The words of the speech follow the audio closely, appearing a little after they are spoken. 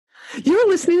You're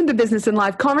listening to Business in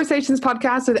Life Conversations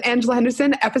podcast with Angela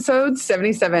Henderson, episode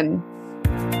 77.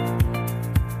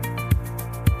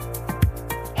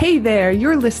 Hey there,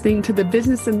 you're listening to the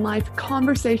Business in Life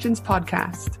Conversations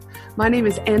podcast. My name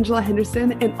is Angela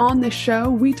Henderson, and on this show,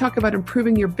 we talk about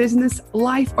improving your business,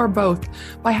 life, or both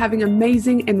by having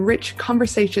amazing and rich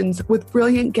conversations with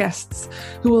brilliant guests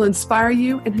who will inspire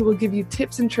you and who will give you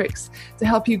tips and tricks to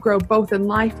help you grow both in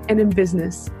life and in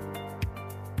business.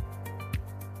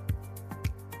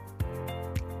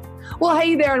 Well,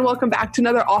 hey there, and welcome back to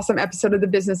another awesome episode of the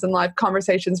Business and Life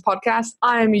Conversations podcast.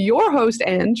 I'm your host,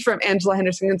 Ange, from Angela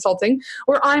Henderson Consulting,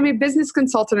 where I'm a business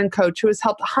consultant and coach who has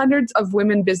helped hundreds of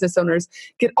women business owners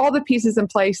get all the pieces in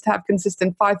place to have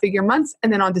consistent 5-figure months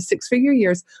and then on to 6-figure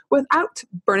years without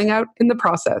burning out in the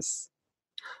process.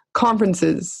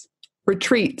 Conferences,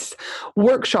 retreats,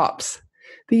 workshops.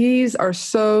 These are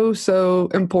so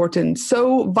important,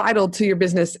 so vital to your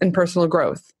business and personal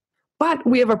growth. But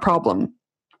we have a problem.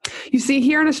 You see,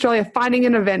 here in Australia, finding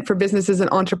an event for businesses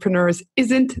and entrepreneurs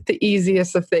isn't the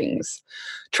easiest of things.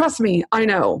 Trust me, I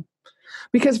know.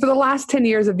 Because for the last 10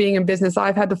 years of being in business,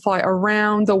 I've had to fly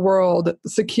around the world,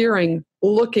 securing,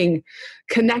 looking,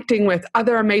 connecting with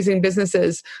other amazing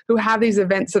businesses who have these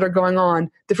events that are going on,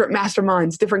 different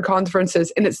masterminds, different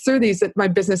conferences, and it's through these that my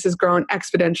business has grown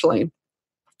exponentially.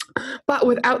 But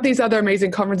without these other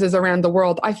amazing conferences around the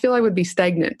world, I feel I would be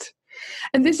stagnant.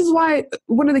 And this is why,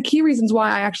 one of the key reasons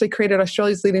why I actually created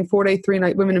Australia's leading 4-day,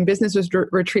 3-night women in business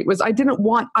retreat was I didn't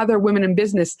want other women in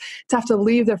business to have to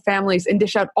leave their families and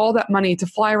dish out all that money to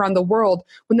fly around the world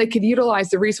when they could utilize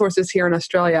the resources here in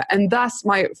Australia. And thus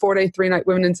my 4-day, 3-night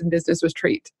women in business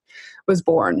retreat was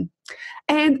born.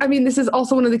 And I mean, this is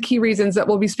also one of the key reasons that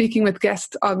we'll be speaking with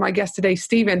my guest today,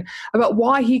 Stephen, about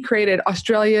why he created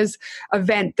Australia's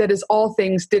event that is all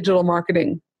things digital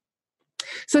marketing.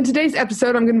 So in today's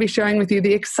episode, I'm going to be sharing with you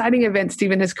the exciting event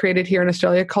Stephen has created here in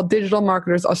Australia called Digital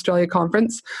Marketers Australia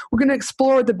Conference. We're going to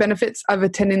explore the benefits of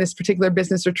attending this particular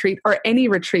business retreat, or any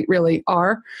retreat really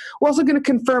are. We're also going to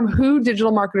confirm who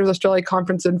Digital Marketers Australia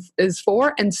Conference is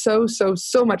for, and so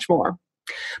much more.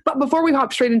 But before we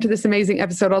hop straight into this amazing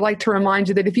episode, I'd like to remind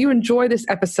you that if you enjoy this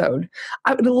episode,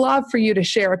 I would love for you to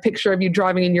share a picture of you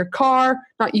driving in your car,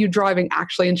 not you driving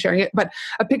actually and sharing it, but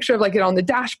a picture of like it on the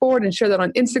dashboard and share that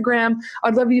on Instagram.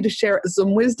 I'd love you to share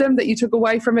some wisdom that you took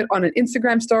away from it on an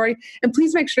Instagram story. And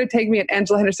please make sure to tag me at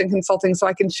Angela Henderson Consulting so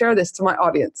I can share this to my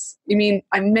audience. You mean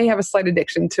I may have a slight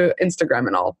addiction to Instagram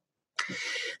and all.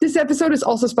 This episode is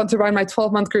also sponsored by my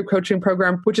 12-month group coaching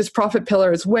program, which is Profit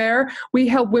Pillars, where we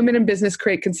help women in business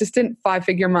create consistent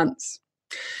 5-figure months.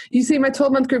 You see, my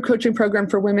 12-month group coaching program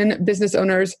for women business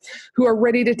owners who are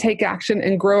ready to take action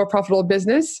and grow a profitable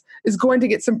business is going to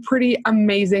get some pretty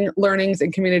amazing learnings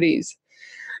and communities.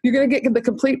 You're going to get the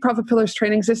complete Profit Pillars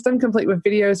training system, complete with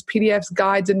videos, PDFs,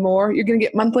 guides, and more. You're going to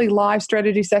get monthly live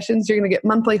strategy sessions. You're going to get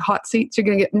monthly hot seats. You're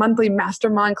going to get monthly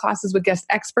mastermind classes with guest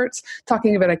experts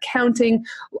talking about accounting,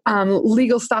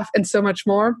 legal stuff, and so much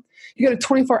more. You got a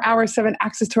 24/7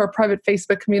 access to our private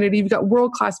Facebook community. You've got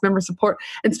world-class member support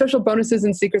and special bonuses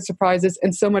and secret surprises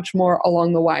and so much more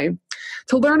along the way.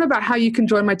 To learn about how you can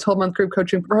join my 12-month group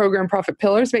coaching program, Profit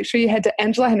Pillars, make sure you head to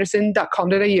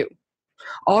angelahenderson.com.au.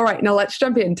 All right, now let's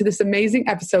jump into this amazing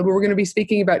episode where we're going to be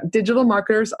speaking about Digital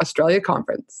Marketers Australia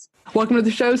Conference. Welcome to the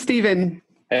show, Stephen.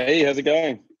 Hey, how's it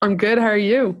going? I'm good. How are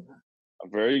you? I'm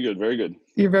very good, very good.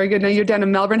 You're very good. Now you're down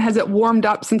in Melbourne. Has it warmed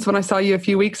up since when I saw you a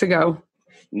few weeks ago?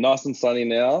 Nice and sunny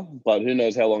now, but who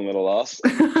knows how long that'll last.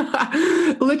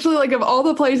 Literally, like of all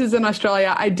the places in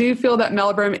Australia, I do feel that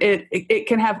Melbourne, it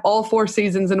can have all 4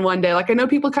 seasons in one day. Like I know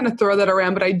people kind of throw that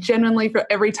around, but I genuinely, for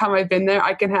every time I've been there,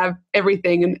 I can have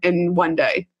everything in one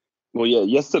day. Well, yeah,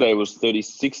 yesterday was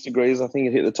 36 degrees, I think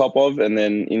it hit the top of, and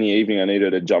then in the evening I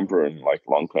needed a jumper and like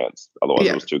long pants. Otherwise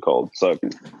it was too cold. So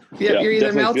you're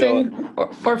either melting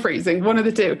or freezing, one of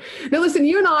the two. Now listen,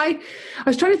 you and I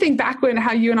was trying to think back when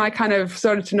how you and I kind of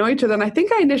started to know each other. And I think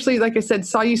I initially, like I said,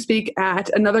 saw you speak at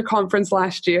another conference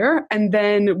last year. And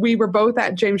then we were both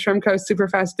at James Shremko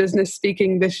Superfast Business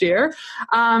speaking this year.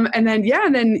 And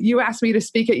then you asked me to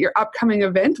speak at your upcoming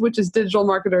event, which is Digital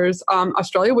Marketers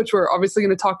Australia, which we're obviously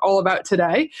going to talk all about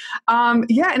today. And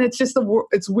it's just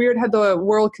it's weird how the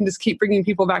world can just keep bringing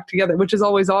people back together, which is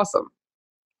always awesome.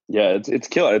 Yeah, it's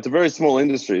killer. It's a very small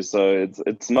industry, so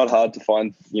it's not hard to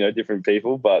find different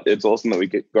people, but it's awesome that we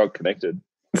got connected.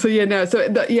 So,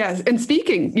 yes. And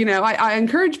speaking, I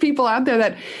encourage people out there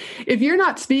that if you're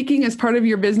not speaking as part of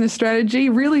your business strategy,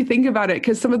 really think about it,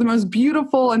 because some of the most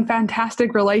beautiful and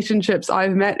fantastic relationships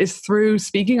I've met is through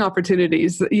speaking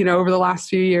opportunities, over the last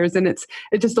few years. And it's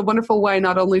just a wonderful way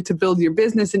not only to build your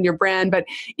business and your brand, but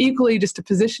equally just to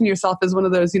position yourself as one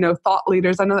of those, thought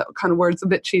leaders. I know that kind of word's a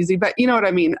bit cheesy, but you know what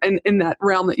I mean, in that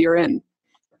realm that you're in.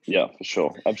 Yeah, for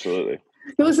sure. Absolutely.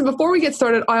 Now, listen, before we get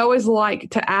started, I always like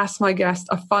to ask my guest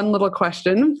a fun little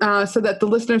question so that the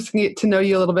listeners can get to know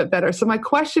you a little bit better. So my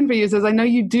question for you is, I know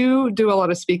you do a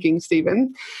lot of speaking,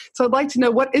 Stephen. So I'd like to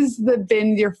know, what has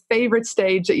been your favorite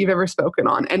stage that you've ever spoken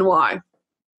on, and why?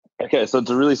 Okay, so it's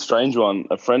a really strange one.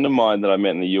 A friend of mine that I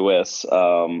met in the US,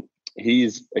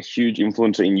 he's a huge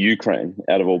influencer in Ukraine,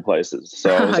 out of all places.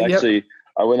 So I was actually,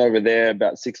 I went over there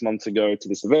about 6 months ago to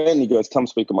this event. He goes, come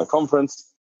speak at my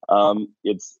conference.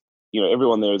 It's,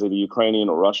 everyone there is either Ukrainian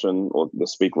or Russian, or they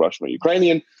speak Russian or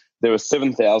Ukrainian. There were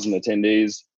 7,000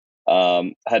 attendees.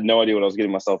 Had no idea what I was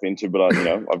getting myself into, but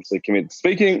I, obviously committed to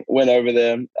speaking, went over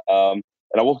there. And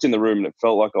I walked in the room and it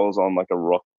felt like I was on like a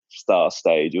rock star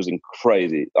stage. It was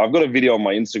crazy. I've got a video on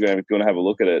my Instagram if you want to have a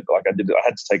look at it. Like I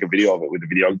had to take a video of it with the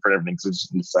videographer and everything, because it's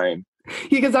just insane.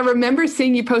 Because I remember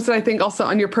seeing you posted, I think also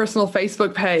on your personal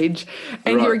Facebook page,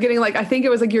 and you were getting I think it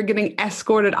was like you're getting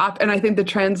escorted up, and I think the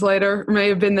translator may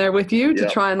have been there with you to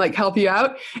try and help you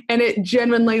out. And it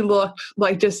genuinely looked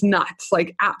like just nuts,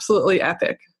 like absolutely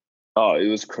epic. Oh, it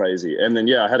was crazy. And then,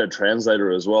 I had a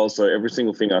translator as well. So every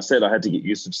single thing I said, I had to get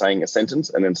used to saying a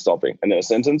sentence and then stopping, and then a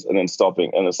sentence and then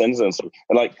stopping, and a sentence and stopping.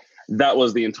 And that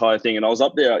was the entire thing. And I was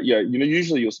up there,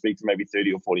 usually you'll speak for maybe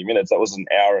 30 or 40 minutes. That was an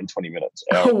hour and 20 minutes.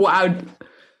 Oh, wow.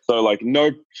 So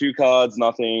no cue cards,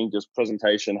 nothing, just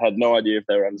presentation. Had no idea if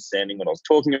they were understanding what I was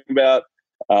talking about.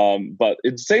 But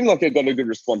it seemed like it got a good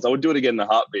response. I would do it again in a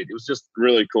heartbeat. It was just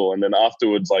really cool. And then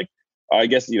afterwards, I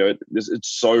guess, it's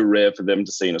so rare for them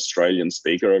to see an Australian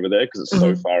speaker over there because it's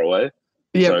so far away.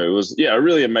 Yep. So it was, a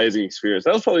really amazing experience.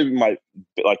 That was probably my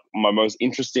most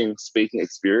interesting speaking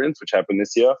experience, which happened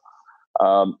this year.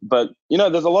 But,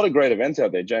 there's a lot of great events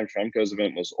out there. James Franco's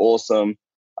event was awesome.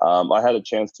 I had a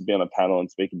chance to be on a panel and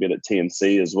speak a bit at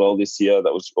TNC as well this year.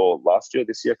 That was last year,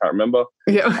 this year, I can't remember.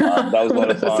 Yeah. That was a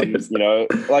lot of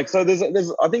fun, so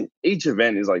there's, I think each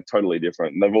event is totally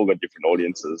different, and they've all got different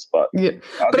audiences, but I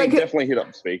think definitely hit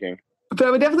up speaking. But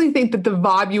I would definitely think that the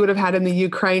vibe you would have had in the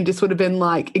Ukraine just would have been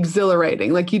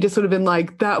exhilarating. You just would have been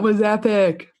that was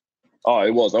epic. Oh,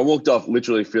 it was. I walked off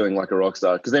literally feeling like a rock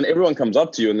star, because then everyone comes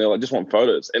up to you and they're just want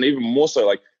photos. And even more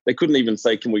so, they couldn't even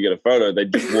say, can we get a photo? They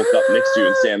just walked up next to you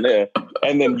and stand there,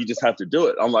 and then you just have to do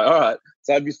it. I'm like, all right.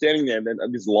 So I'd be standing there, and then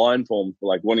this line formed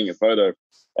for wanting a photo.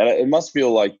 And it must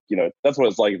feel that's what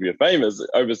it's like if you're famous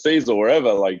overseas or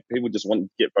wherever. People just want to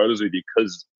get photos with you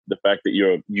because the fact that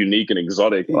you're unique and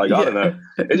exotic. I don't know.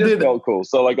 It just felt cool.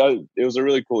 So it was a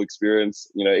really cool experience.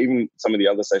 Even some of the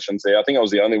other sessions there, I think I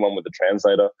was the only one with the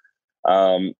translator.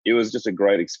 It was just a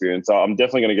great experience. I'm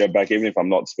definitely going to go back, even if I'm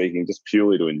not speaking, just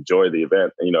purely to enjoy the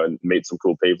event, and meet some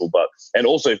cool people. And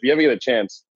also, if you ever get a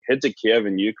chance, head to Kiev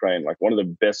in Ukraine, one of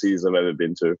the best cities I've ever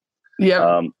been to.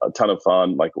 Yeah. A ton of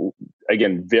fun.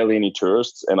 Again, barely any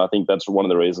tourists. And I think that's one of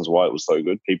the reasons why it was so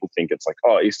good. People think it's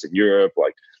Eastern Europe,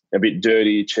 a bit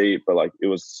dirty, cheap, but it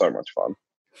was so much fun.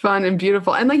 Fun and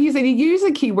beautiful. And like you said, you use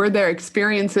a key word there,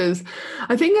 experiences.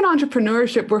 I think in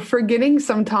entrepreneurship, we're forgetting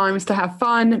sometimes to have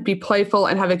fun, be playful,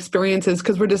 and have experiences,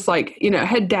 because we're just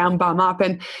head down, bum up.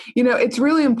 And, it's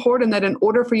really important that in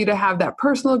order for you to have that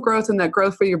personal growth and that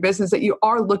growth for your business, that you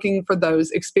are looking for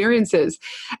those experiences.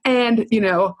 And,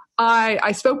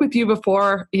 I spoke with you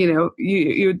before,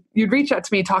 you'd reach out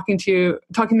to me talking to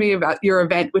me about your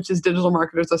event, which is Digital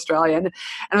Marketers Australia. And it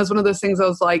was one of those things I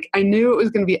was I knew it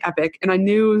was going to be epic, and I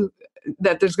knew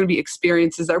that there's going to be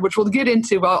experiences there, which we'll get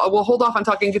into. We'll hold off on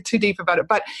talking too deep about it,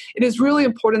 but it is really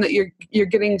important that you're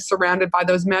getting surrounded by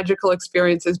those magical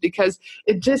experiences, because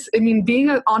being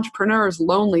an entrepreneur is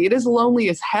lonely. It is lonely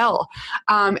as hell.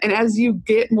 And as you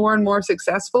get more and more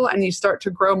successful and you start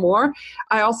to grow more,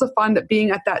 I also find that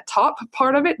being at that top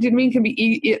part of it, can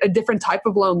be a different type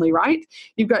of lonely, right?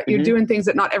 You're doing things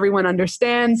that not everyone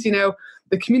understands,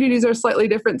 the communities are slightly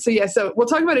different. So we'll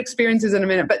talk about experiences in a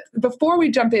minute. But before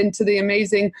we jump into the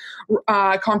amazing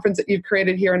conference that you've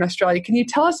created here in Australia, can you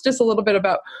tell us just a little bit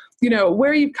about,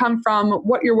 where you've come from,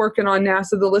 what you're working on now,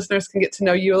 so the listeners can get to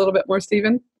know you a little bit more,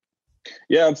 Stephen?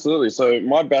 Yeah, absolutely. So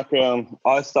my background,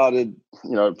 I started,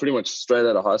 pretty much straight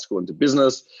out of high school into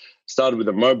business. Started with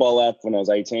a mobile app when I was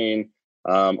 18,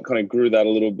 kind of grew that a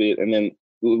little bit, and then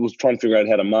was trying to figure out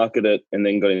how to market it, and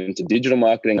then got into digital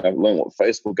marketing. I learned what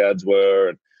Facebook ads were,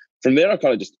 and from there, I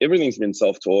kind of just, everything's been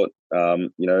self-taught.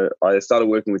 I started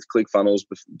working with ClickFunnels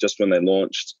just when they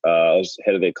launched. I was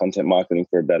head of their content marketing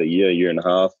for about a year and a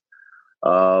half.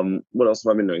 What else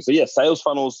have I been doing? So yeah, sales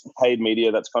funnels, paid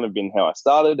media, that's kind of been how I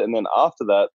started. And then after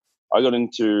that, I got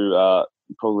into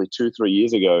probably 2-3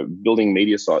 years ago, building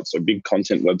media sites, so big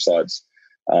content websites,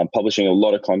 publishing a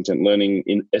lot of content, learning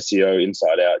in SEO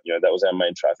inside out. That was our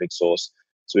main traffic source.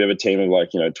 So we have a team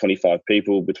of 25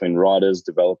 people between writers,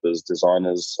 developers,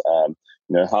 designers,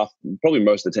 probably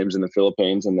most of the teams in the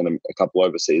Philippines, and then a couple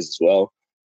overseas as well.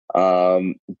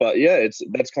 But yeah,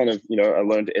 that's kind of, I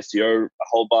learned SEO a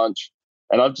whole bunch,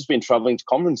 and I've just been traveling to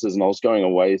conferences, and I was going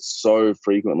away so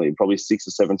frequently, probably 6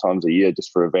 or 7 times a year just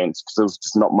for events, because there was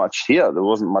just not much here. There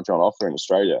wasn't much on offer in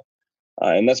Australia.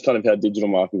 And that's kind of how Digital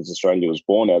Marketers Australia was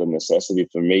born, out of necessity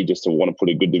for me, just to want to put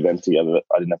a good event together that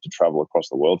I didn't have to travel across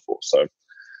the world for. So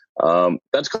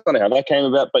that's kind of how that came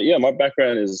about. But yeah, my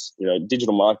background is,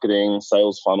 digital marketing,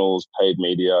 sales funnels, paid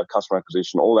media, customer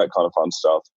acquisition, all that kind of fun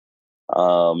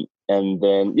stuff. And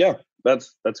then, yeah,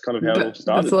 that's kind of how it all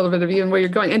started. That's a little bit of you and where you're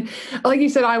going. And like you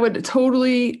said, I would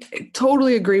totally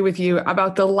agree with you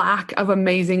about the lack of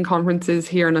amazing conferences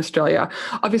here in Australia.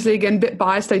 Obviously, again, a bit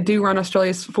biased. I do run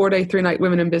Australia's 4-day, 3-night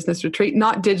women in business retreat,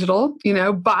 not digital,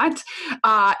 but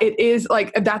it is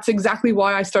like, that's exactly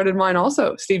why I started mine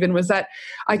also, Stephen, was that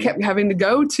I kept having to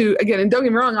go to, again, and don't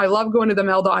get me wrong, I love going to the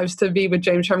Maldives to be with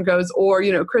James Trumgoes or,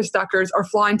 Chris Duckers, or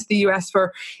flying to the US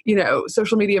for,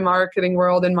 social media marketing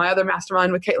world and my other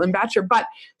mastermind with Caitlin Batcher. But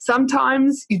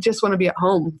sometimes you just want to be at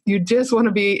home. You just want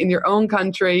to be in your own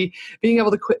country, being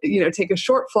able to take a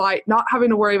short flight, not having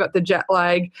to worry about the jet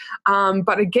lag.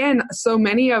 But again, so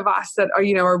many of us that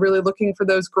are really looking for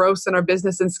those growths in our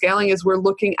business and scaling, is we're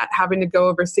looking at having to go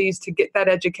overseas to get that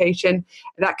education,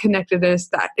 that connectedness,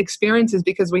 that experiences,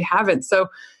 because we haven't. So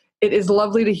it is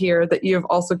lovely to hear that you have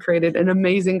also created an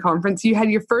amazing conference. You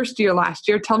had your first year last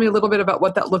year. Tell me a little bit about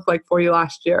what that looked like for you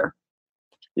last year.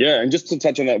 Yeah, and just to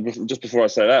touch on that, just before I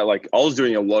say that, I was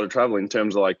doing a lot of travel in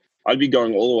terms of I'd be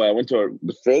going all the way. I went to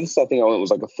the furthest I think I went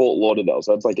was a Fort Lauderdale.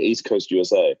 So that's East Coast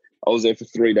USA. I was there for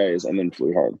 3 days and then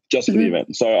flew home just for the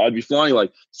event. So I'd be flying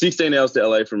 16 hours to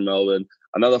LA from Melbourne,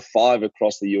 another 5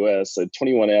 across the US. So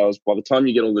 21 hours. By the time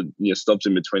you get all the stops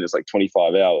in between, it's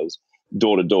 25 hours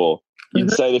door to door. You'd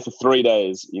stay there for 3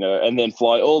 days, and then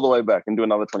fly all the way back and do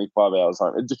another 25 hours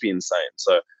home. It'd just be insane.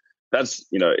 So that's,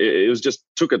 it was just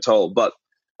took a toll. But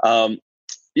a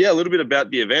little bit about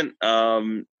the event.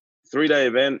 3-day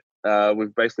event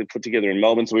we've basically put together in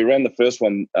Melbourne. So we ran the first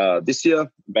one this year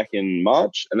back in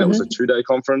March, and that was a 2-day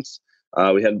conference.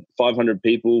 We had 500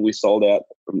 people. We sold out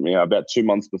about 2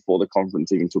 months before the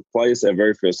conference even took place, our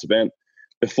very first event.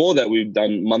 Before that, we've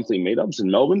done monthly meetups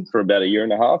in Melbourne for about a year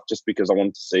and a half, just because I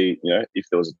wanted to see, if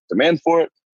there was a demand for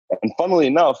it. And funnily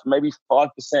enough, maybe 5%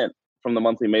 from the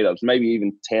monthly meetups, maybe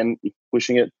even 10 if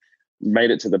pushing it,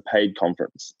 made it to the paid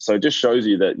conference. So it just shows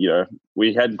you that,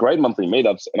 we had great monthly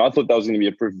meetups, and I thought that was going to be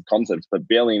a proof of concept, but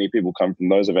barely any people come from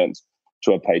those events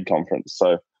to a paid conference.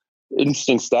 So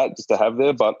interesting stat just to have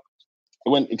there, but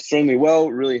it went extremely well,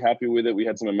 really happy with it. We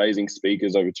had some amazing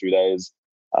speakers over 2 days.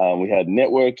 We had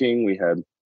networking, we had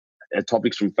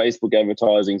topics from Facebook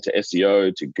advertising to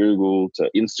SEO, to Google, to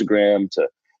Instagram, to,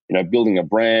 building a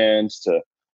brand, to,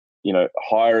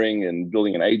 hiring and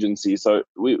building an agency. So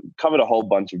we covered a whole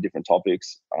bunch of different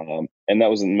topics. And that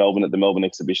was in Melbourne at the Melbourne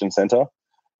Exhibition Centre.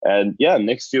 And yeah,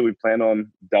 next year we plan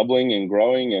on doubling and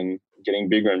growing and getting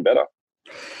bigger and better.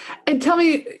 And tell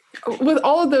me, with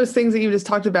all of those things that you just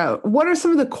talked about, what are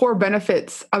some of the core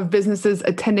benefits of businesses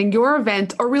attending your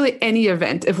event, or really any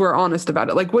event, if we're honest about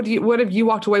it? What have you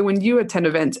walked away when you attend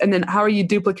events, and then how are you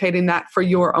duplicating that for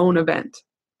your own event?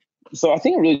 So I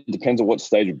think it really depends on what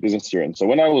stage of business you're in. So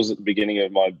when I was at the beginning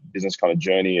of my business kind of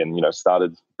journey and,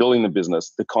 started building the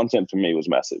business, the content for me was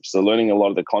massive. So learning a lot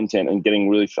of the content and getting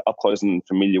really up close and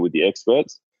familiar with the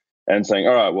experts and saying,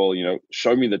 all right, well,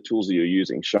 show me the tools that you're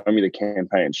using, show me the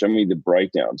campaign, show me the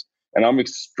breakdowns. And I'm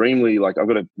extremely I've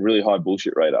got a really high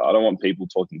bullshit radar. I don't want people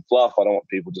talking fluff. I don't want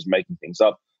people just making things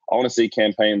up. I want to see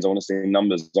campaigns. I want to see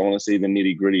numbers. I want to see the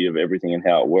nitty gritty of everything and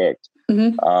how it worked.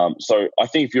 So I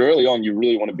think if you're early on, you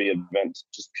really want to be at events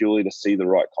just purely to see the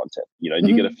right content.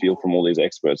 You get a feel from all these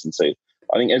experts and see.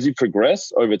 I think as you progress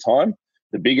over time,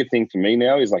 the bigger thing for me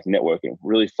now is networking,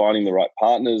 really finding the right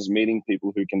partners, meeting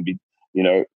people who can be,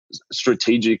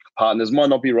 strategic partners. Might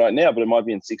not be right now, but it might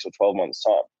be in 6 or 12 months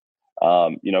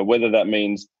time. Whether that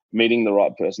means meeting the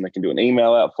right person that can do an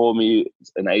email out for me,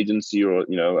 an agency, or,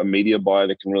 a media buyer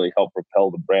that can really help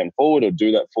propel the brand forward or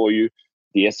do that for you,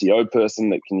 the SEO person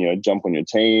that can, jump on your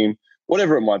team,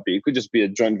 whatever it might be. It could just be a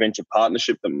joint venture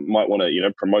partnership that might want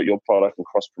to, promote your product and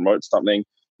cross promote something.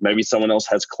 Maybe someone else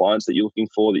has clients that you're looking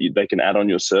for that they can add on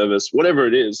your service, whatever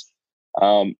it is.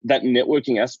 That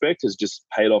networking aspect has just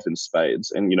paid off in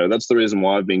spades. And, that's the reason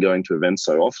why I've been going to events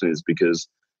so often, is because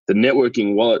the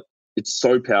networking, while it's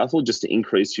so powerful just to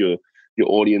increase your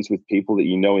audience with people that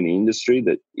in the industry,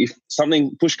 that if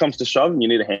something push comes to shove and you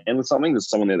need a hand with something, there's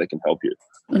someone there that can help you.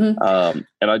 Mm-hmm.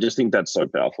 And I just think that's so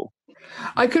powerful.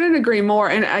 I couldn't agree more.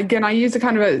 And again, I use a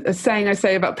kind of a saying I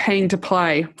say about paying to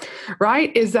play,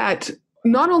 right? Is that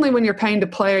not only when you're paying to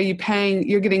play,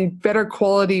 you're getting better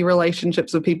quality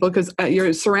relationships with people because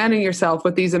you're surrounding yourself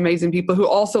with these amazing people who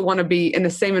also want to be in the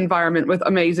same environment with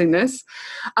amazingness.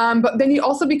 But then you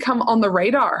also become on the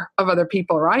radar of other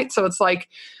people, right? So it's like,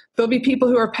 there'll be people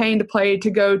who are paying to play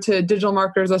to go to Digital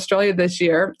Marketers Australia this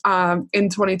year in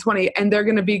 2020, and they're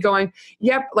going to be going,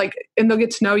 yep, and they'll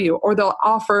get to know you, or they'll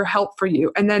offer help for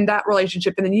you, and then that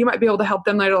relationship, and then you might be able to help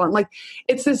them later on.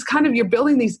 It's this kind of, you're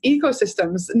building these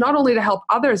ecosystems, not only to help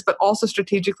others, but also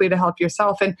strategically to help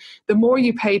yourself. And the more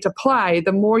you pay to play,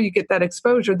 the more you get that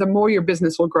exposure, the more your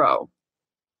business will grow.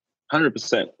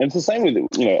 100%. And it's the same with,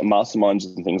 masterminds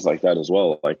and things like that as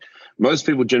well. Most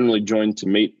people generally join to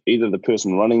meet either the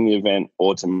person running the event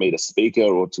or to meet a speaker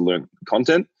or to learn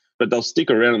content, but they'll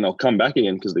stick around and they'll come back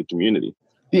again because the community.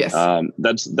 Yes.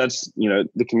 That's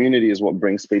the community is what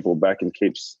brings people back and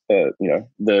keeps,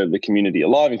 the community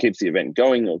alive and keeps the event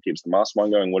going or keeps the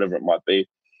mastermind going, whatever it might be.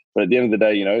 But at the end of the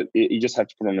day, you just have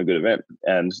to put on a good event.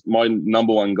 And my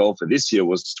number one goal for this year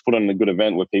was to put on a good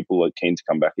event where people are keen to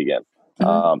come back again.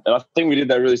 Mm-hmm. And I think we did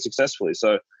that really successfully.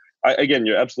 So, again,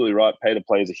 you're absolutely right. Pay to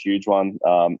play is a huge one.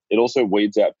 It also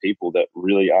weeds out people that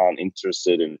really aren't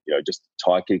interested in, just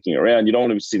tire kicking around. You don't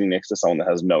want to be sitting next to someone that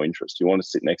has no interest. You want to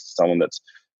sit next to someone that's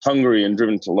hungry and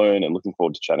driven to learn and looking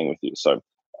forward to chatting with you. So,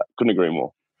 I couldn't agree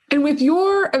more. And with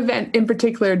your event in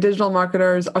particular, Digital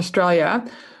Marketers Australia,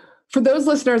 for those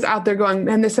listeners out there going,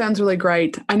 man, this sounds really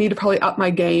great, I need to probably up my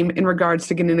game in regards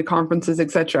to getting into conferences,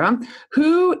 etc.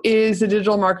 Who is the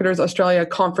Digital Marketers Australia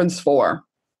conference for?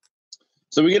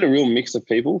 So we get a real mix of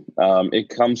people. It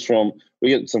comes from, we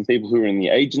get some people who are in the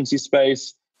agency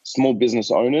space, small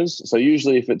business owners. So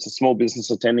usually if it's a small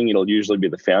business attending, it'll usually be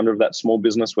the founder of that small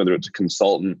business, whether it's a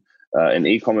consultant, an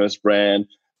e-commerce brand.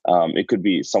 It could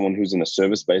be someone who's in a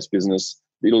service-based business.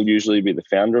 It'll usually be the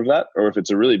founder of that. Or if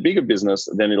it's a really bigger business,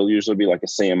 then it'll usually be like a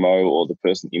CMO or the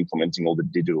person implementing all the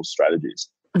digital strategies.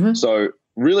 Mm-hmm. So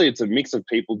really it's a mix of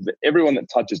people, everyone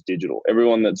that touches digital,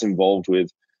 everyone that's involved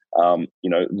with,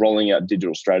 rolling out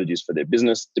digital strategies for their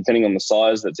business, depending on the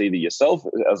size. That's either yourself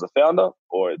as a founder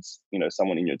or it's,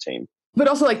 someone in your team. But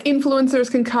also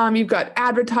influencers can come. You've got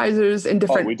advertisers in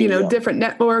different, different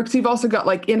networks. You've also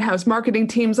got in-house marketing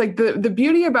teams. The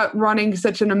beauty about running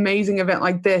such an amazing event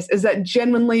like this is that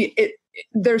genuinely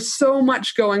there's so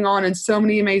much going on and so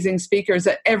many amazing speakers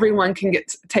that everyone can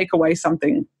take away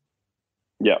something.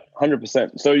 Yeah,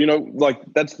 100%. So,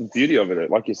 that's the beauty of it.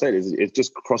 Like you said, is it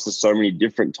just crosses so many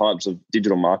different types of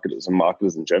digital marketers and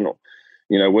marketers in general.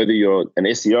 Whether you're an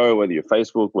SEO, whether you're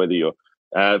Facebook, whether you're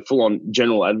full-on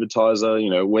general advertiser,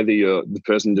 whether you're the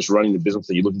person just running the business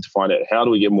that you're looking to find out how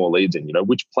do we get more leads in,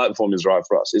 which platform is right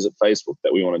for us? Is it Facebook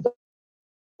that we want to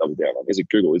double down on? Is it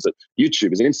Google? Is it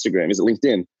YouTube? Is it Instagram? Is it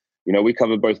LinkedIn? We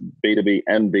cover both B2B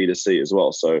and B2C as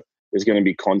well. So there's going to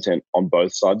be content on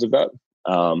both sides of that.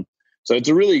 So it's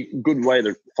a really good way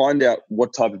to find out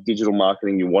what type of digital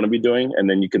marketing you want to be doing, and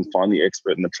then you can find the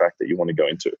expert in the track that you want to go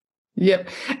into. Yep.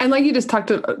 And like you just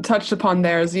touched upon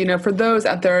there is, for those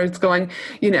out there, it's going,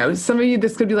 some of you,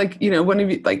 this could be one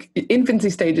of you,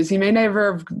 infancy stages. You may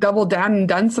never have doubled down and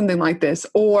done something like this,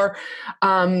 or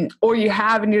you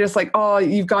have, and you're just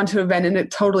you've gone to an event and it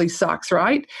totally sucks,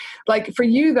 right? For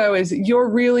you though, is you're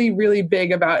really, really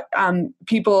big about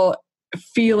people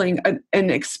feeling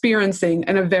and experiencing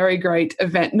in a very great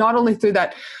event, not only through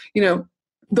that,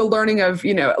 the learning of,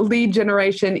 lead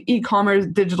generation, e-commerce,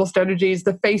 digital strategies,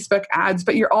 the Facebook ads,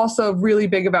 but you're also really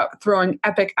big about throwing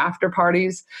epic after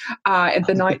parties at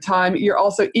the nighttime. You're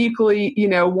also equally,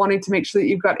 wanting to make sure that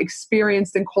you've got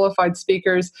experienced and qualified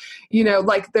speakers.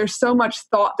 There's so much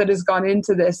thought that has gone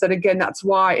into this that, again, that's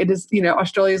why it is,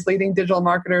 Australia's leading digital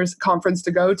marketers conference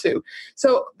to go to.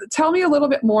 So tell me a little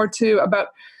bit more too about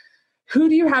who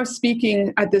do you have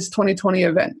speaking at this 2020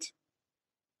 event?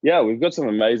 Yeah, we've got some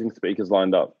amazing speakers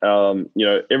lined up.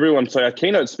 Everyone. So our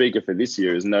keynote speaker for this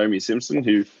year is Naomi Simpson,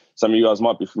 who some of you guys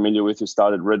might be familiar with, who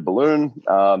started Red Balloon.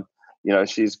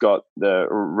 She's got the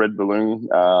Red Balloon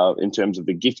in terms of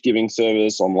the gift giving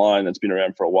service online that's been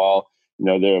around for a while.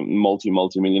 They're a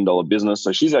multi-million dollar business.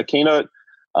 So she's our keynote.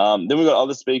 Then we've got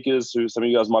other speakers who some of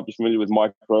you guys might be familiar with.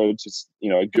 Mike Rhodes, who's,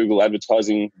 a Google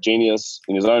advertising genius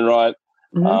in his own right.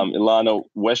 Ilana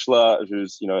Weschler,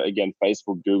 who's, again,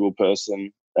 Facebook, Google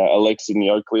person. Alexi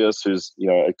Neocleus, who's,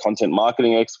 a content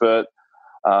marketing expert.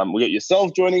 We got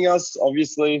yourself joining us,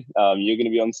 obviously. You're going to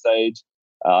be on stage.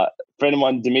 Friend of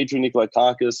mine, Dimitri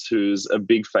Nikolakakis, who's a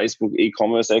big Facebook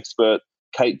e-commerce expert.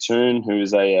 Kate Toon,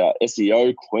 who's a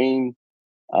SEO queen.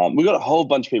 We've got a whole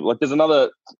bunch of people. Like, there's another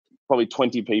probably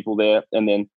 20 people there, and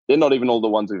then they're not even all the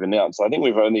ones we've announced. So I think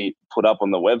we've only put up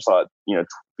on the website,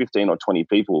 15 or 20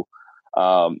 people.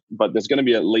 But there's going to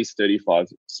be at least 35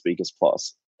 speakers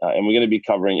plus. And we're going to be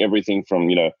covering everything from,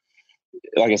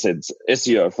 like I said,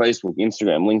 SEO, Facebook,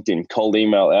 Instagram, LinkedIn, cold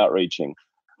email outreaching.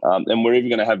 And we're even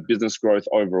going to have business growth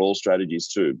overall strategies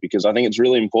too, because I think it's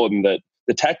really important that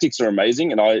the tactics are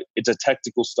amazing. And it's a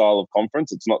tactical style of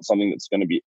conference. It's not something that's going to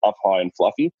be up high and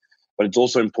fluffy, but it's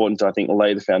also important to, I think,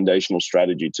 lay the foundational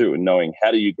strategy too, and knowing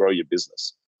how do you grow your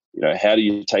business? How do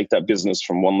you take that business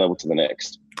from one level to the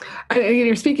next? And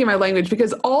you're speaking my language,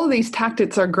 because all of these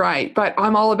tactics are great, but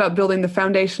I'm all about building the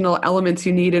foundational elements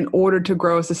you need in order to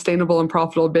grow a sustainable and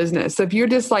profitable business. So if you're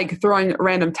just like throwing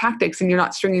random tactics and you're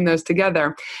not stringing those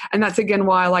together, and that's again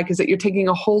why I like is that you're taking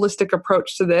a holistic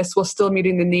approach to this while still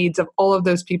meeting the needs of all of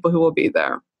those people who will be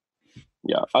there.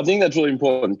 Yeah, I think that's really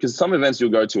important, because some events you'll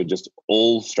go to are just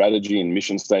all strategy and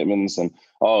mission statements and,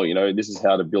 this is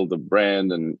how to build a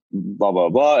brand and blah, blah,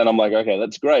 blah. And I'm like, okay,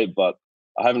 that's great, but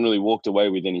I haven't really walked away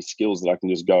with any skills that I can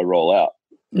just go roll out.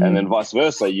 Mm-hmm. And then vice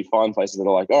versa, you find places that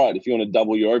are like, all right, if you want to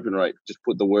double your open rate, just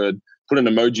put an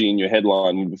emoji in your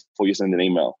headline before you send an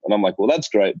email. And I'm like, well, that's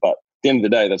great, but at the end of the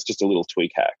day, that's just a little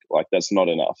tweak hack. Like, that's not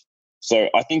enough. So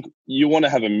I think you want to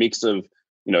have a mix of,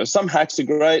 some hacks are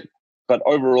great, but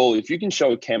overall, if you can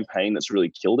show a campaign that's really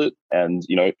killed it, and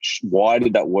why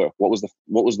did that work? What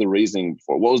was the reasoning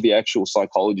for it? What was the actual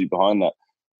psychology behind that?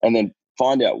 And then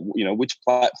find out which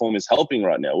platform is helping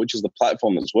right now, which is the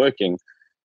platform that's working.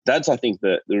 That's, I think,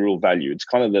 the real value. It's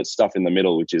kind of that stuff in the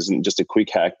middle, which isn't just a quick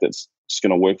hack that's just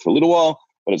going to work for a little while,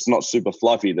 but it's not super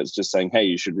fluffy. That's just saying, hey,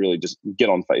 you should really just get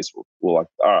on Facebook. We're like,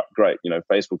 all right, great.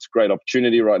 Facebook's a great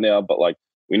opportunity right now, but like,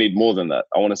 we need more than that.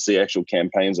 I want to see actual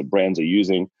campaigns that brands are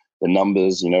using. The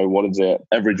numbers, what is their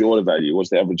average order value? What's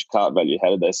the average cart value?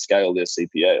 How do they scale their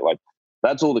CPA? Like,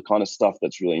 that's all the kind of stuff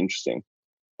that's really interesting.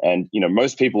 And,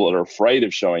 most people are afraid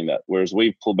of showing that, whereas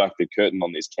we pull back the curtain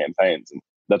on these campaigns. And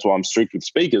that's why I'm strict with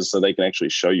speakers, so they can actually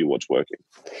show you what's working.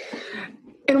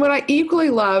 And what I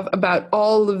equally love about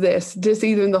all of this, just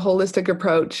even the holistic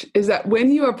approach, is that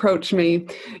when you approached me,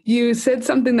 you said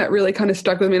something that really kind of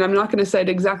stuck with me. And I'm not going to say it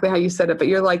exactly how you said it, but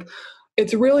you're like,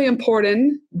 it's really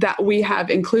important that we have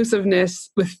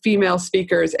inclusiveness with female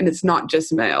speakers, and it's not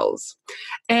just males.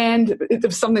 And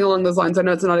it's something along those lines. I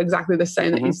know it's not exactly the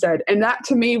same that you said. And that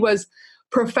to me was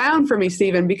profound for me,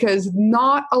 Stephen, because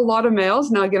not a lot of males,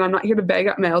 now again, I'm not here to bag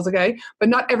up males, okay, but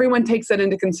not everyone takes that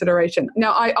into consideration.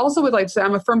 Now, I also would like to say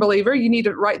I'm a firm believer you need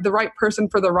to write the right person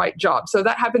for the right job. So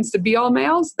that happens to be all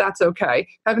males, that's okay.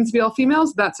 Happens to be all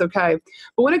females, that's okay.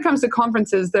 But when it comes to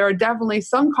conferences, there are definitely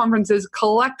some conferences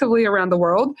collectively around the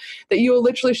world that you will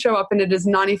literally show up and it is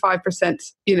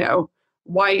 95%,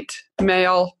 white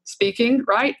male speaking,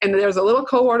 right? And there's a little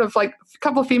cohort of like a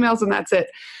couple of females and that's it.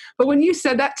 But when you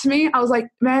said that to me, I was like,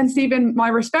 man, Stephen, my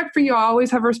respect for you, I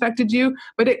always have respected you,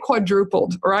 but it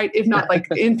quadrupled, right? If not like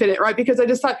infinite, right? Because I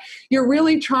just thought you're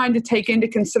really trying to take into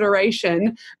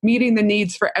consideration meeting the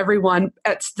needs for everyone,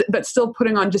 but still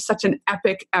putting on just such an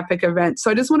epic event.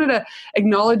 So I just wanted to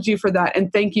acknowledge you for that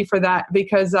and thank you for that,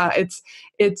 because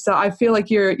it's I feel like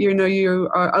you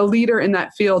are a leader in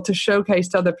that field to showcase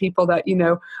to other people that,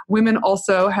 women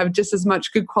also have just as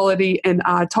much good quality and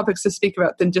topics to speak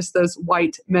about than just those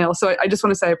white male. So I just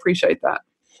want to say I appreciate that.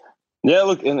 Yeah,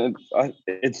 look, and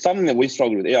it's something that we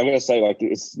struggle with. I'm going to say, like,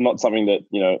 it's not something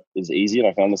that, is easy, and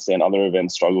I can understand other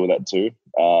events struggle with that too.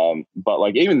 But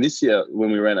like even this year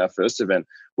when we ran our first event,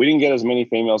 we didn't get as many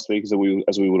female speakers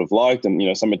as we would have liked. And,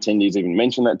 some attendees even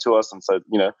mentioned that to us and said,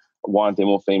 why aren't there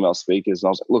more female speakers? And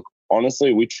I was like, look,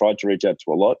 honestly, we tried to reach out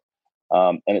to a lot.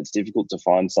 And it's difficult to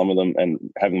find some of them and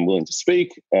have them willing to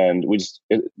speak. And we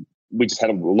just had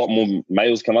a lot more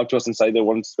males come up to us and say they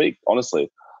wanted to speak, honestly.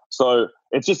 So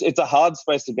it's a hard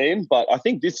space to be in, but I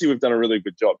think this year we've done a really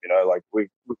good job. Like we've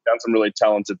found some really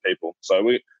talented people. So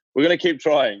we're going to keep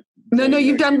trying. No,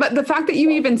 you've done. But the fact that you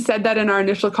even said that in our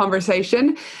initial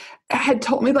conversation had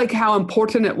told me like how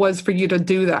important it was for you to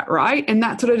do that, right? And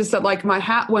that's what I just said, like my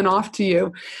hat went off to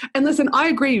you. And listen, I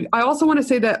agree. I also want to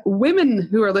say that women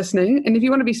who are listening, and if you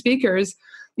want to be speakers,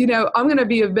 I'm going to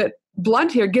be a bit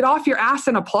blunt here, get off your ass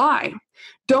and apply.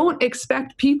 Don't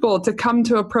expect people to come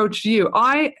to approach you.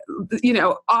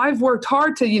 I've worked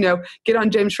hard to, get on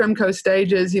James Schramko's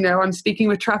stages. I'm speaking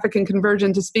with Traffic and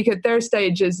Conversion to speak at their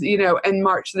stages, in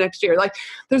March next year. Like,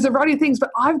 there's a variety of things, but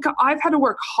I've had to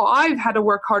work hard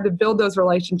to build those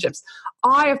relationships.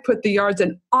 I have put the yards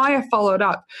in. I have followed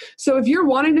up. So if you're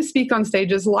wanting to speak on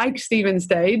stages like Stephen's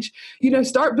stage,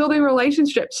 start building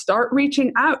relationships, start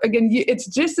reaching out. Again, it's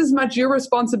just as much your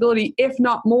responsibility, if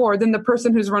not more, than the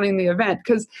person who's running the event.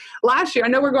 Because last year, I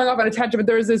know we're going off on a tangent, but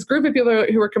there was this group of people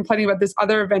who were complaining about this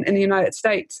other event in the United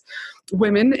States,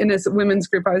 women in this women's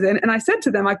group I was in. And I said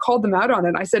to them, I called them out on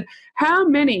it. I said, how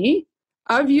many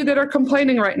of you that are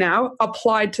complaining right now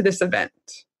applied to this event?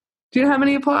 Do you know how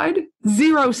many applied?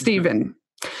 0, Stephen.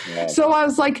 Yeah. So I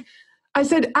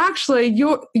said, actually,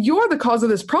 you're the cause of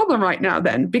this problem right now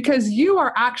then, because you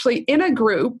are actually in a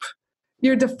group,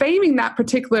 you're defaming that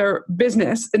particular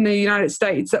business in the United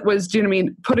States that was,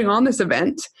 putting on this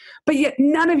event, but yet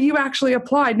none of you actually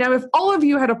applied. Now, if all of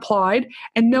you had applied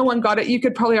and no one got it, you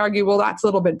could probably argue, well, that's a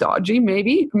little bit dodgy,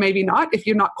 maybe not, if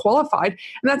you're not qualified.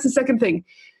 And that's the second thing.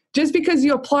 Just because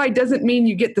you apply doesn't mean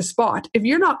you get the spot. If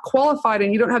you're not qualified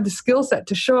and you don't have the skill set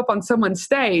to show up on someone's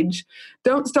stage,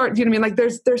 don't start,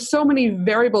 there's so many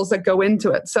variables that go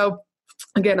into it. So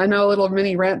again, I know a little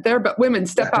mini rant there, but women,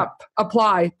 step up,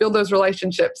 apply, build those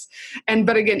relationships.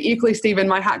 But again, equally, Stephen,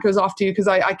 my hat goes off to you because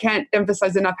I can't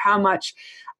emphasize enough how much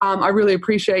I really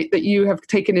appreciate that you have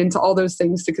taken into all those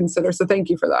things to consider. So thank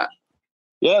you for that.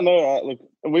 Yeah, no, look,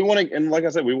 we want to, and like I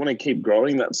said, we want to keep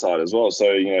growing that side as well. So,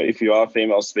 if you are a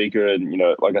female speaker and,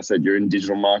 like I said, you're in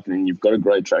digital marketing, you've got a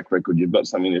great track record, you've got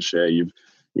something to share, you've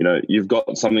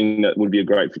got something that would be a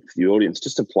great fit for the audience,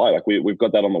 just apply. Like we've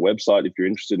got that on the website. If you're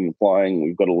interested in applying,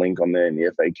 we've got a link on there in the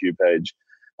FAQ page.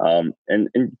 And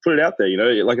put it out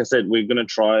there. Like I said, we're going to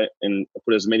try and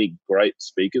put as many great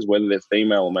speakers, whether they're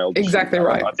female or male. Exactly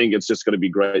right. I think it's just got to be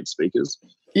great speakers.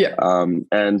 Yeah.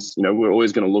 And we're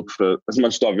always going to look for as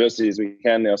much diversity as we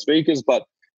can in our speakers. But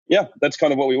yeah, that's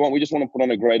kind of what we want. We just want to put on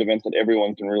a great event that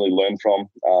everyone can really learn from.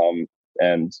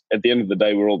 And at the end of the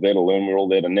day, we're all there to learn. We're all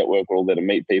there to network. We're all there to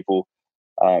meet people,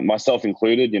 myself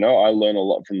included. I learn a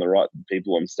lot from the right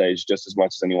people on stage just as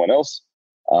much as anyone else.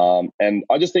 And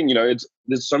I just think,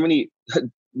 there's so many,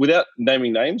 without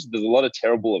naming names, there's a lot of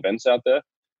terrible events out there,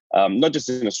 not just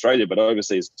in Australia, but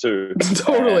overseas too.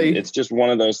 Totally. And it's just one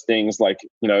of those things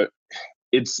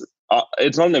it's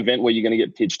not an event where you're going to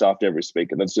get pitched after every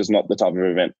speaker. That's just not the type of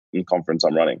event and conference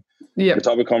I'm running. Yeah. The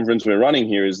type of conference we're running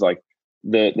here is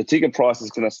the ticket price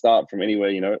is going to start from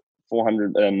anywhere,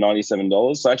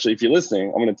 $497. So actually, if you're listening,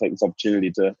 I'm going to take this opportunity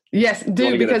to... Yes,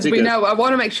 do, because we know, I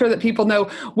want to make sure that people know,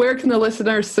 where can the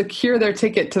listeners secure their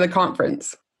ticket to the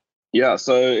conference? Yeah,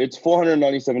 so it's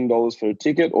 $497 for a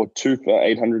ticket or 2 for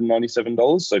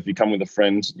 $897. So if you come with a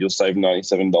friend, you'll save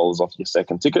 $97 off your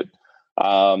second ticket.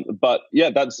 But yeah,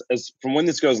 that's from when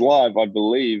this goes live, I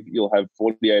believe you'll have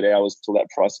 48 hours till that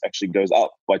price actually goes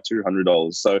up by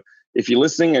 $200. So if you're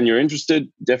listening and you're interested,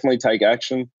 definitely take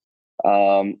action.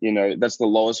 That's the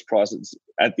lowest price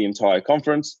at the entire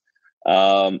conference.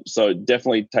 So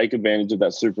definitely take advantage of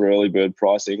that super early bird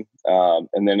pricing.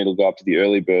 And then it'll go up to the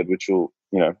early bird, which will,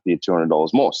 be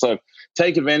 $200 more. So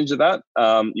take advantage of that.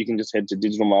 You can just head to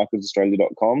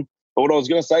digitalmarketersaustralia.com. But what I was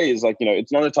going to say is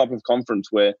it's not a type of conference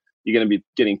where you're going to be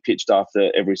getting pitched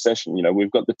after every session.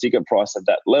 We've got the ticket price at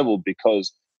that level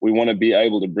because we want to be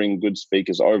able to bring good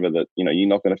speakers over that, you're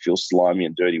not going to feel slimy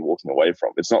and dirty walking away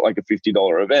from. It's not like a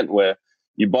 $50 event where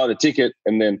you buy the ticket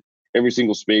and then every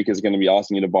single speaker is going to be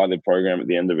asking you to buy their program at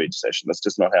the end of each session. That's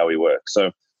just not how we work.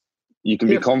 So you can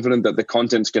be confident that the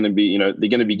content's going to be, they're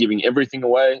going to be giving everything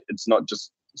away. It's not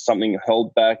just something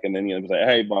held back and then say,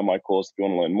 hey, buy my course if you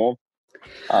want to learn more.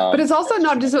 But it's also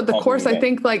not just with the course. I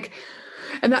think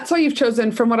and that's why you've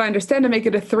chosen, from what I understand, to make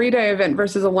it a 3-day event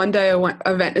versus a 1-day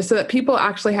event, is so that people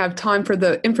actually have time for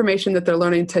the information that they're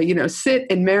learning to, sit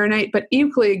and marinate. But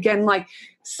equally, again,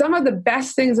 some of the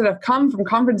best things that have come from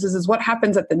conferences is what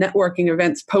happens at the networking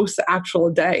events post the actual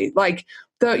day.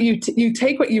 You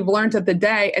take what you've learned at the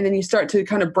day and then you start to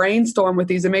kind of brainstorm with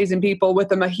these amazing people with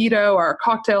a mojito or a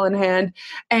cocktail in hand.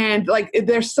 And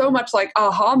there's so much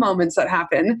aha moments that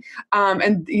happen.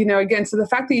 Again, so the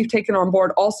fact that you've taken on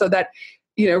board also that,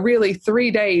 really 3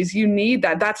 days, you need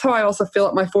that. That's how I also feel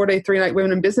at my 4-day, 3-night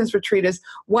Women in Business retreat is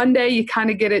 1 day, you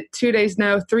kind of get it, 2 days,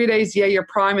 no, 3 days, yeah, you're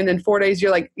prime. And then 4 days,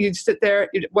 you're you sit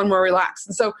there, one more relax.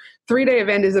 And so 3-day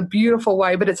event is a beautiful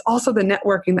way, but it's also the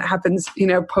networking that happens,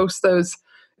 post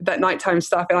that nighttime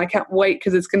stuff. And I can't wait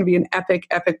because it's going to be an epic,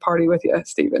 epic party with you,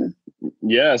 Stephen.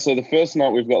 Yeah, so the first night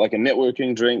we've got like a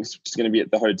networking drinks, which is going to be at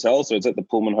the hotel. So it's at the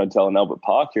Pullman Hotel in Albert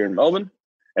Park here in Melbourne.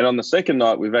 And on the second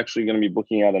night, we're actually going to be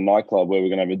booking out a nightclub where we're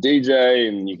going to have a DJ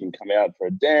and you can come out for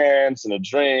a dance and a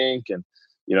drink. And,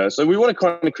 so we want to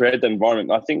kind of create that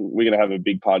environment. I think we're going to have a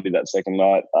big party that second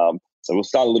night. So we'll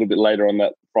start a little bit later on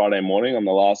that Friday morning on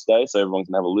the last day so everyone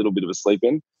can have a little bit of a sleep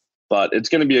in. But it's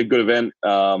going to be a good event.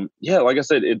 Like I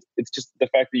said, it's just the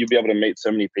fact that you'll be able to meet so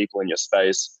many people in your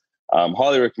space.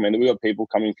 Highly recommend it. We've got people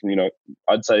coming from,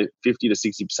 I'd say 50 to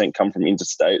 60% come from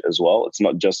interstate as well. It's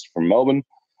not just from Melbourne.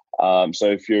 So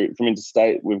if you're from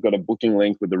interstate, we've got a booking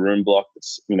link with the room block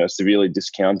that's, severely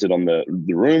discounted on the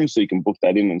room. So you can book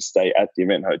that in and stay at the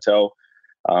event hotel.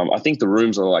 I think the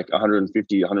rooms are like $150,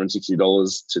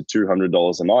 $160 to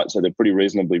 $200 a night. So they're pretty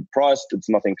reasonably priced. It's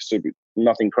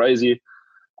nothing crazy.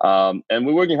 And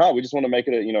we're working hard. We just want to make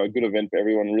it a good event for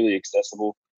everyone, really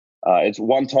accessible. It's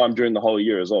one time during the whole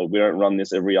year as well. We don't run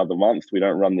this every other month. We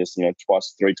don't run this,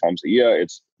 twice, 3 times a year.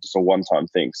 It's just a one-time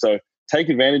thing. So take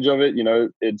advantage of it.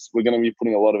 We're going to be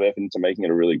putting a lot of effort into making it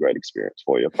a really great experience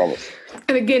for you, I promise.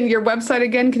 And again, your website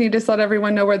again, can you just let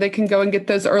everyone know where they can go and get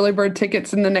those early bird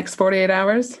tickets in the next 48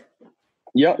 hours?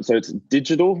 Yeah, so it's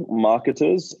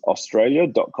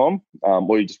digitalmarketersaustralia.com,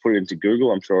 or you just put it into Google.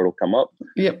 I'm sure it'll come up.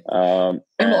 Yep. And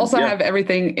we'll also have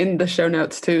everything in the show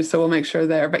notes too, so we'll make sure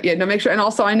there. But yeah, no, make sure. And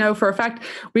also, I know for a fact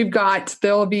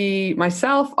there'll be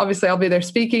myself. Obviously, I'll be there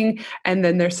speaking, and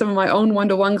then there's some of my own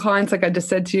one-to-one clients. Like I just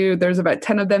said to you, there's about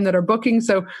 10 of them that are booking.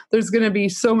 So there's going to be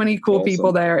so many cool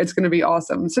people there. It's going to be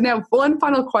awesome. So now, one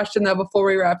final question though before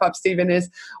we wrap up, Stephen, is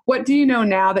what do you know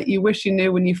now that you wish you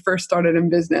knew when you first started in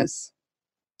business?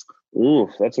 Ooh,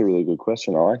 that's a really good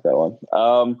question. I like that one.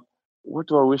 What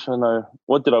do I wish I know?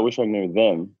 What did I wish I knew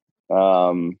then?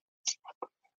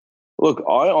 Look,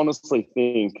 I honestly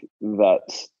think that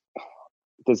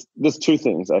there's 2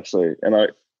 things actually, and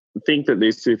I think that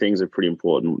these 2 things are pretty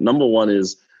important. Number one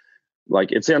is,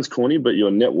 like, it sounds corny, but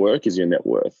your network is your net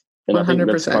worth, and 100%. I think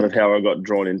that's kind of how I got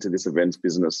drawn into this events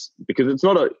business, because it's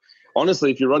not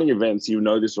honestly, if you're running events, you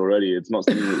know this already. It's not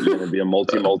something that you're going to be a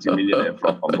multi-millionaire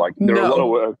from. Like, there are a lot of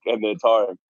work and they're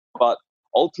tiring. But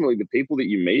ultimately, the people that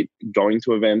you meet going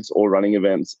to events or running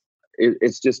events,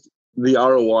 it's just the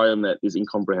ROI on that is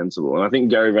incomprehensible. And I think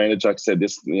Gary Vaynerchuk said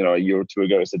this, a year or 2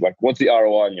 ago. He said, like, what's the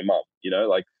ROI on your mum?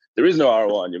 Like, there is no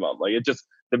ROI on your mum. Like, it just,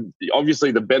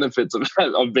 obviously the benefits of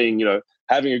being,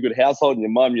 having a good household and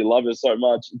your mum, you love her so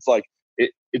much. It's like,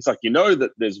 it's like,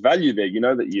 that there's value there,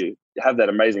 that you have that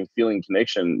amazing feeling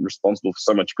connection responsible for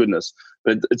so much goodness,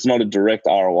 but it's not a direct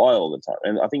ROI all the time.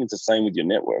 And I think it's the same with your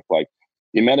network. Like,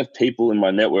 the amount of people in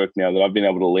my network now that I've been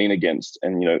able to lean against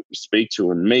and, speak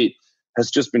to and meet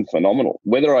has just been phenomenal.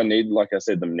 Whether I need, like I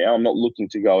said, them now, I'm not looking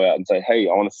to go out and say, hey,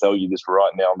 I want to sell you this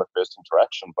right now on the first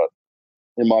interaction, but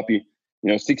it might be,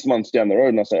 6 months down the road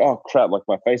and I say, oh crap, like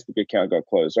my Facebook account got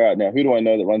closed. All right, now who do I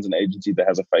know that runs an agency that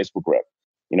has a Facebook rep?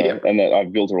 And that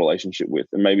I've built a relationship with,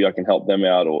 and maybe I can help them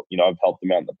out, or, I've helped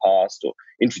them out in the past, or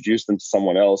introduce them to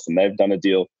someone else and they've done a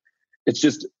deal. It's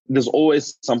just, there's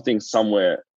always something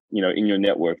somewhere, in your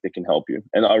network that can help you.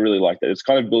 And I really like that. It's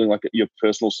kind of building like your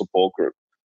personal support group,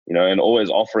 and always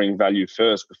offering value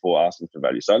first before asking for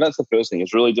value. So that's the first thing,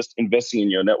 is really just investing in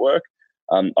your network.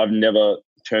 I've never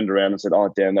turned around and said,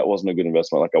 oh, damn, that wasn't a good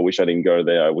investment. Like, I wish I didn't go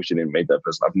there. I wish I didn't meet that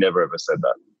person. I've never ever said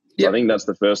that. So I think that's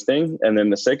the first thing. And then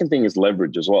the second thing is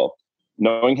leverage as well.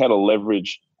 Knowing how to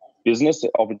leverage business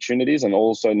opportunities and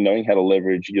also knowing how to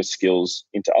leverage your skills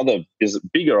into other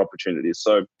bigger opportunities.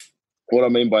 So what I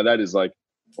mean by that is, like,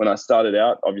 when I started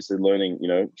out, obviously learning,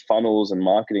 funnels and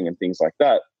marketing and things like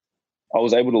that, I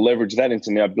was able to leverage that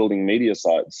into now building media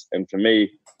sites. And for me,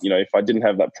 if I didn't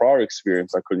have that prior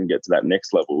experience, I couldn't get to that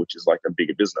next level, which is like a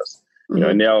bigger business.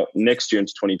 Mm-hmm. Now next year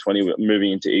into 2020, we're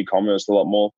moving into e-commerce a lot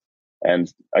more.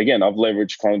 And again, I've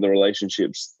leveraged kind of the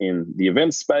relationships in the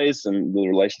event space and the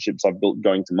relationships I've built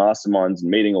going to masterminds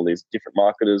and meeting all these different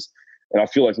marketers. And I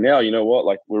feel like now,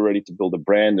 like, we're ready to build a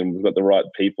brand and we've got the right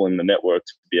people in the network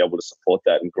to be able to support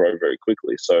that and grow very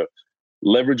quickly. So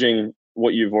leveraging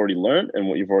what you've already learned and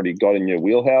what you've already got in your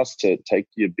wheelhouse to take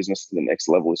your business to the next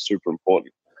level is super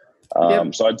important.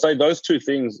 So I'd say those 2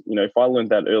 things, if I learned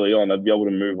that early on, I'd be able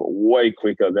to move way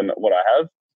quicker than what I have.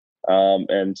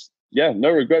 And yeah, no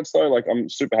regrets though. Like, I'm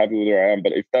super happy with where I am.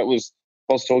 But if I was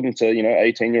talking to,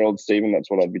 18-year-old Stephen, that's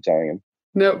what I'd be telling him.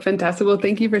 No, fantastic. Well,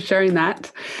 thank you for sharing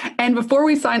that. And before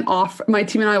we sign off, my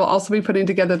team and I will also be putting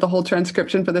together the whole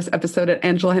transcription for this episode at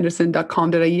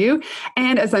angelahenderson.com.au.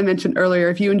 And as I mentioned earlier,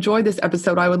 if you enjoyed this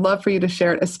episode, I would love for you to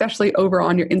share it, especially over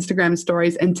on your Instagram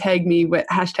stories, and tag me with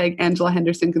hashtag Angela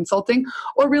Henderson Consulting,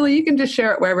 or really you can just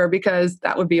share it wherever, because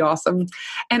that would be awesome.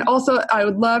 And also I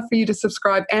would love for you to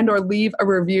subscribe and or leave a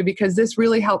review, because this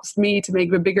really helps me to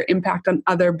make a bigger impact on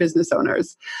other business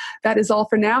owners. That is all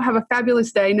for now. Have a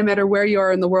fabulous day, no matter where you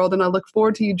are in the world. And I look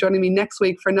forward to you joining me next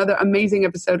week for another amazing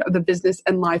episode of the Business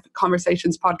and Life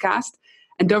Conversations podcast.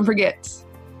 And don't forget,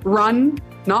 run,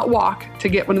 not walk, to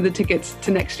get one of the tickets to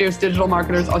next year's Digital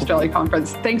Marketers Australia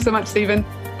Conference. Thanks so much, Stephen.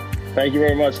 Thank you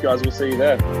very much, guys. We'll see you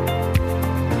there.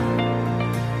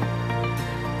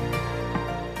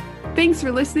 Thanks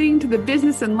for listening to the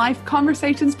Business and Life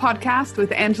Conversations podcast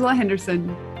with Angela Henderson.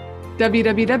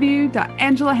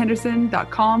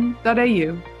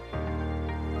 www.angelahenderson.com.au